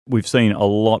we've seen a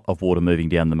lot of water moving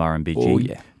down the Murrumbidgee. Oh,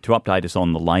 yeah. To update us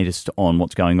on the latest on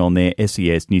what's going on there,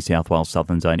 SES New South Wales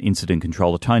Southern Zone Incident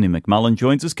Controller Tony McMullen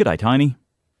joins us. G'day, Tony.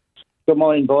 Good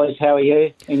morning, boys. How are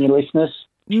you and your listeners?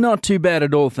 Not too bad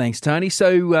at all, thanks, Tony.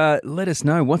 So let us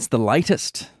know, what's the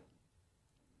latest?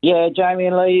 Yeah, Jamie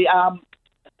and Lee,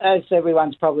 as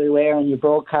everyone's probably aware and you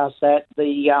broadcast that,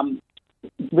 the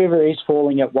river is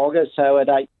falling at Wagga. So at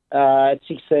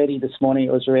 6:30 this morning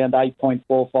it was around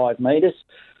 8.45 metres.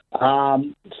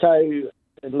 So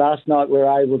last night we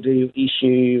were able to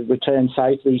issue return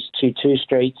safely to two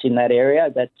streets in that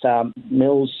area. That's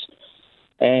Mills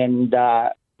and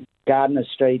Gardner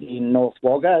Street in North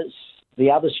Wagga. The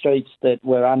other streets that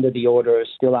were under the order are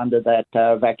still under that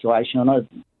evacuation order.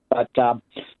 But,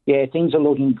 things are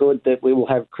looking good that we will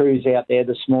have crews out there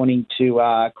this morning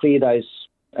to clear those,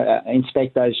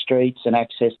 inspect those streets and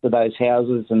access to those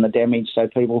houses and the damage so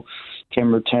people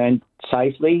can return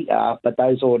safely. But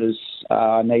those orders,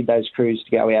 I need those crews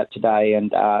to go out today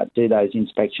and do those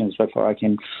inspections before I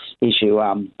can issue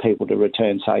people to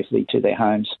return safely to their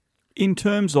homes. In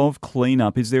terms of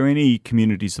clean-up, is there any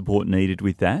community support needed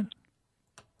with that?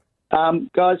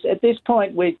 Guys, at this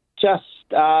point, we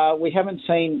haven't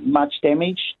seen much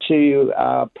damage to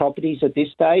properties at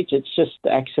this stage. It's just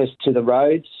access to the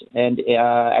roads and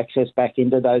access back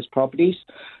into those properties.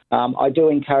 I do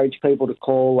encourage people to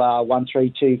call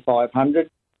 132 500,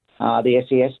 the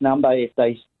SES number, if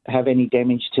they have any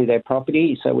damage to their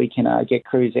property, so we can get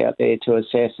crews out there to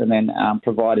assess and then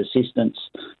provide assistance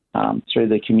through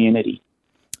the community.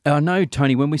 I know,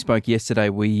 Tony, when we spoke yesterday,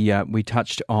 we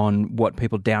touched on what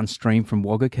people downstream from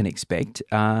Wagga can expect.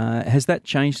 Has that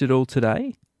changed at all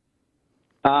today?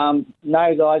 No,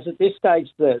 guys. At this stage,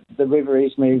 the river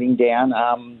is moving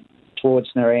down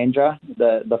towards Narrandera,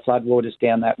 the floodwaters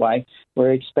down that way.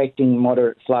 We're expecting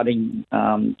moderate flooding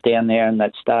down there, and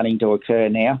that's starting to occur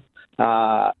now.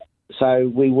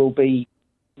 So we will be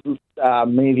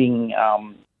moving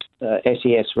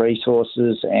SES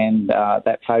resources and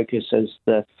that focus as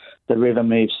the river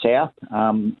moves south,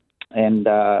 and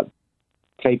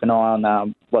keep an eye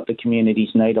on what the communities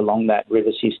need along that river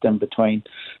system between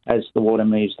as the water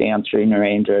moves down through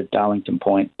Narrandera, Darlington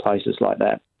Point, places like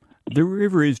that. The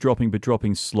river is dropping, but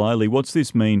dropping slowly. What's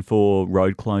this mean for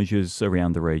road closures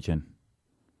around the region?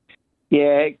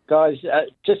 Yeah, guys,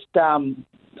 just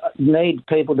need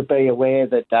people to be aware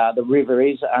that the river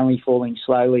is only falling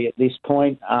slowly at this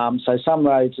point. So some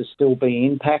roads are still being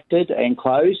impacted and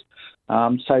closed.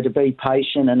 So to be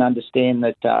patient and understand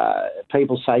that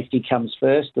people's safety comes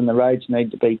first and the roads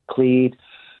need to be cleared,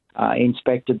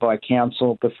 inspected by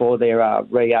council before they're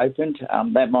reopened.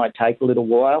 That might take a little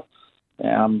while,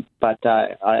 but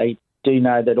I do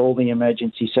know that all the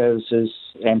emergency services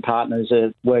and partners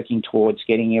are working towards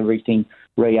getting everything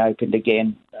reopened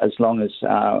again, as long as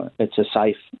it's a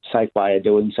safe way of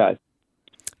doing so.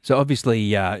 So obviously,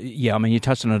 you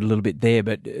touched on it a little bit there,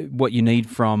 but what you need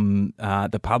from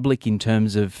the public in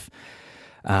terms of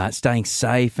staying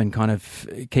safe and kind of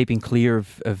keeping clear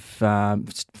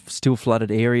of still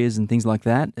flooded areas and things like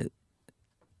that?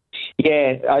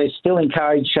 Yeah, I still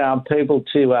encourage people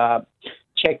to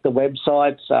check the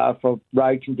websites for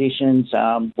road conditions,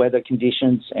 weather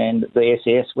conditions, and the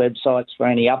SES websites for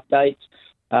any updates.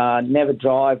 Never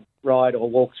drive, ride, or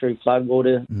walk through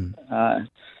floodwater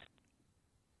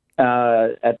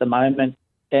at the moment.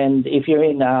 And if you're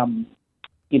in,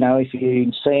 if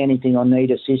you see anything or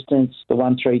need assistance, the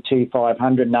 132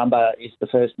 500 number is the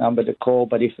first number to call.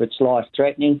 But if it's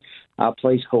life-threatening,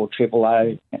 please call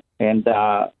 000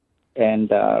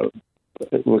 and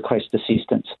request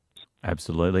assistance.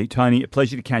 Absolutely. Tony, a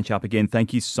pleasure to catch up again.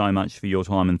 Thank you so much for your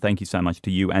time, and thank you so much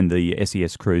to you and the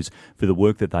SES crews for the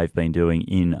work that they've been doing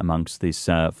in amongst this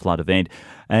flood event.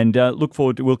 And look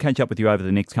forward we'll catch up with you over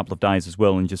the next couple of days as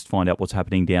well and just find out what's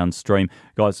happening downstream.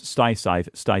 Guys, stay safe,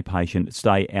 stay patient,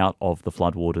 stay out of the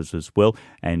floodwaters as well.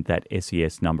 And that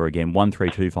SES number again,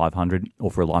 132 500, or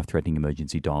for a life-threatening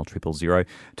emergency, dial 000.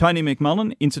 Tony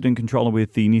McMullen, Incident Controller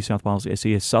with the New South Wales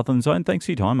SES Southern Zone. Thanks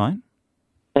for your time, mate.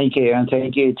 Thank you, and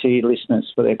thank you to your listeners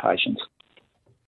for their patience.